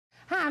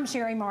Hi, I'm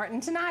Cherie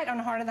Martin. Tonight on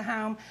Heart of the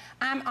Home,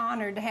 I'm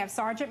honored to have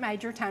Sergeant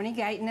Major Tony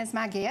Gayton as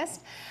my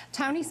guest.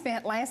 Tony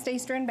spent last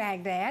Easter in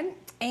Baghdad,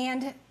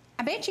 and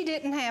I bet you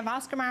didn't have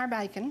Oscar Mayer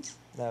bacon.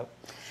 No,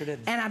 sure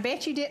didn't. And I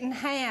bet you didn't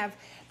have,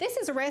 this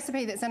is a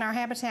recipe that's in our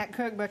Habitat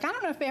cookbook. I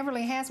don't know if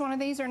Beverly has one of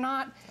these or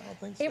not. I don't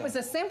think so. It was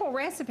a simple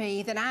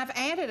recipe that I've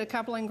added a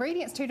couple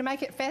ingredients to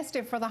make it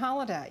festive for the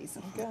holidays.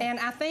 Okay. And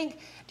I think,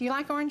 do you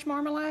like orange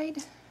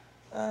marmalade?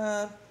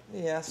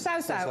 Yes.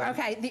 So.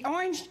 Okay, the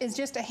orange is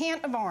just a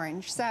hint of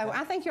orange. So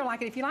I think you'll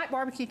like it. If you like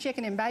barbecue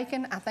chicken and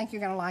bacon, I think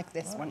you're gonna like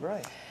this one.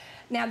 Great.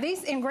 Now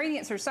these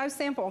ingredients are so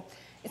simple.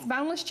 It's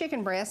boneless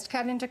chicken breast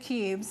cut into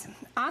cubes,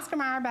 Oscar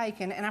Mayer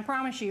bacon, and I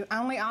promise you,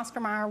 only Oscar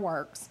Mayer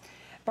works.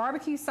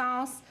 Barbecue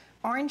sauce,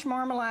 orange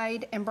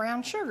marmalade, and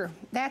brown sugar.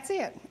 That's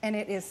it. And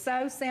it is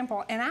so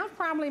simple. And I've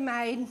probably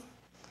made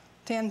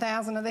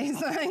 10,000 of these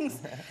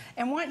things.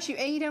 And once you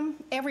eat them,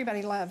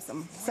 everybody loves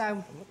them.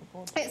 So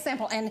it's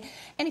simple. And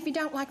if you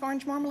don't like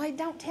orange marmalade,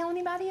 don't tell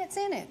anybody it's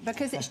in it,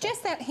 because it's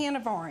just that hint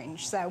of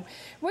orange. So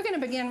we're gonna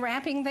begin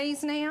wrapping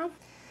these now.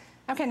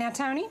 Okay, now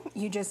Tony,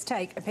 you just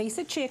take a piece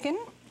of chicken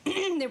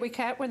that we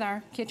cut with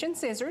our kitchen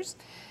scissors,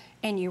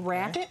 and you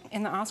wrap it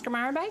in the Oscar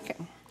Mayer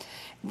bacon.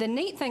 The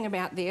neat thing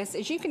about this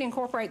is you can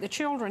incorporate the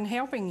children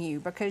helping you,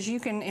 because you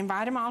can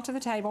invite them all to the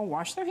table,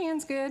 wash their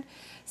hands good,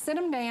 sit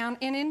them down,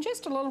 and in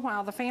just a little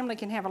while the family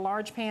can have a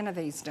large pan of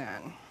these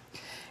done.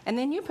 And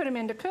then you put them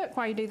in to cook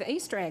while you do the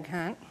Easter egg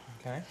hunt.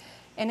 Okay.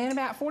 And in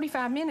about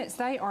 45 minutes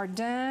they are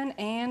done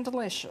and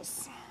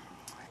delicious.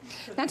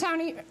 Now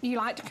Tony, you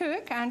like to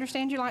cook. I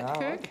understand you like to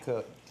cook. I like to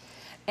cook.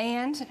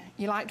 And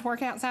you like to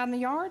work outside in the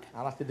yard?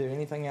 I like to do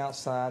anything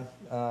outside.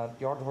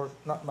 Yard work,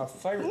 not my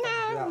favorite thing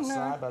to do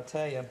outside, but I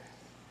tell you,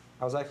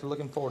 I was actually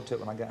looking forward to it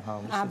when I got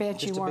home. I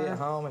bet you were. Just to be at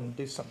home and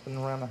do something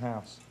around the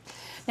house.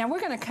 Now we're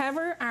going to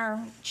cover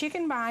our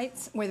chicken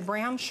bites with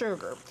brown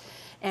sugar.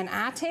 And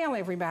I tell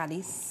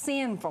everybody,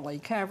 sinfully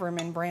cover them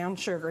in brown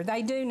sugar.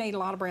 They do need a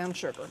lot of brown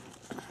sugar.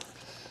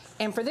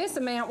 And for this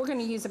amount, we're going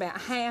to use about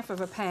half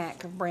of a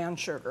pack of brown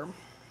sugar.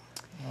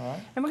 All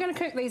right. And we're going to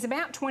cook these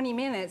about 20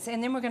 minutes,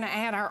 and then we're going to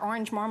add our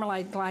orange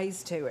marmalade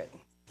glaze to it.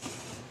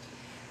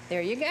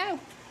 There you go.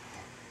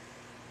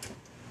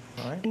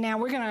 All right. Now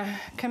we're going to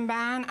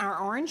combine our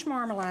orange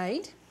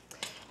marmalade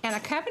and a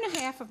cup and a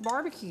half of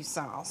barbecue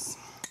sauce.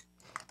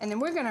 And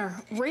then we're going to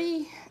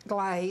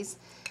re-glaze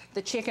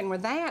the chicken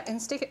with that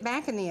and stick it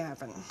back in the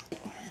oven.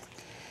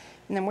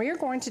 And then we are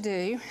going to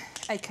do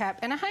a cup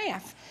and a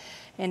half.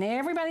 And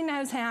everybody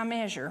knows how I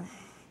measure.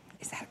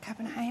 Is that a cup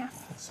and a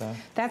half? That's so.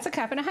 That's a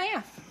cup and a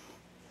half.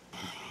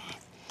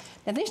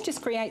 Now this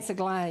just creates a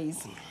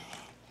glaze.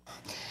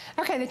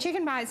 Okay, the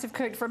chicken bites have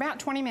cooked for about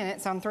 20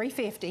 minutes on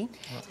 350.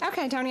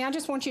 Okay, Tony, I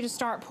just want you to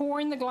start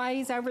pouring the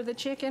glaze over the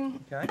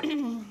chicken.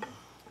 Okay.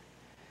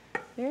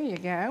 There you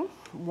go.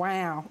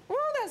 Wow.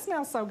 Oh, that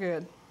smells so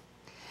good.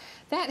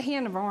 That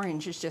hint of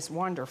orange is just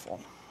wonderful.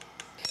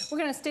 We're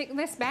going to stick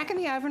this back in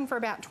the oven for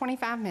about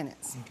 25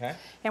 minutes. Okay.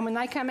 And when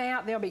they come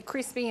out, they'll be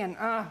crispy and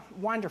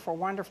wonderful,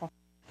 wonderful.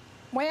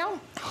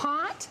 Well,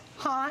 hot,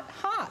 hot,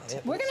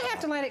 hot. We're going to have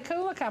to let it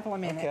cool a couple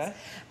of minutes. Okay.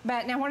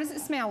 But now what does it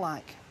smell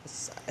like?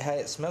 Hey,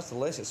 it smells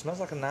delicious. It smells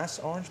like a nice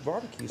orange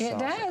barbecue sauce. It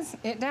does,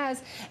 it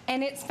does.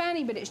 And it's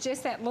funny, but it's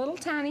just that little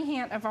tiny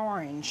hint of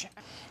orange.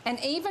 And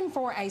even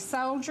for a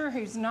soldier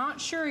who's not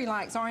sure he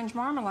likes orange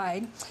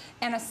marmalade,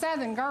 and a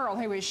Southern girl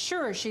who is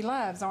sure she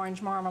loves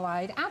orange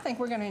marmalade, I think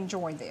we're going to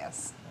enjoy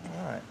this.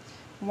 All right.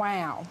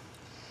 Wow.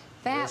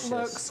 That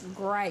Delicious. looks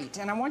great.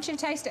 And I want you to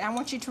taste it. I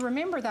want you to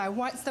remember, though,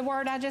 what's the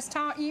word I just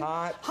taught you?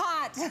 Hot.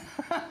 Hot.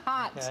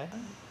 Hot. Okay.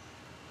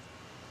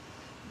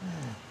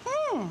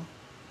 Mmm.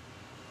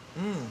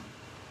 Mmm.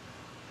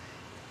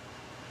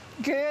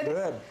 Good.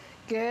 Good.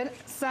 Good.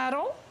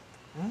 Subtle.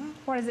 Mm-hmm.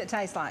 What does it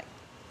taste like?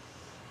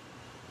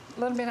 A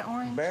little bit of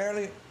orange?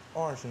 Barely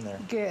orange in there.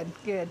 Good,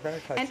 good.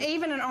 Very tasty. And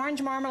even an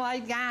orange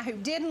marmalade guy who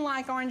didn't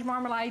like orange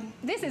marmalade,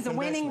 this is a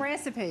winning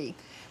recipe.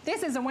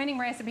 This is a winning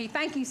recipe.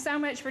 Thank you so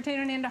much for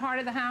tuning in to Heart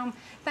of the Home.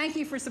 Thank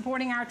you for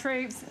supporting our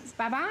troops.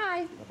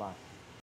 Bye-bye. Bye-bye.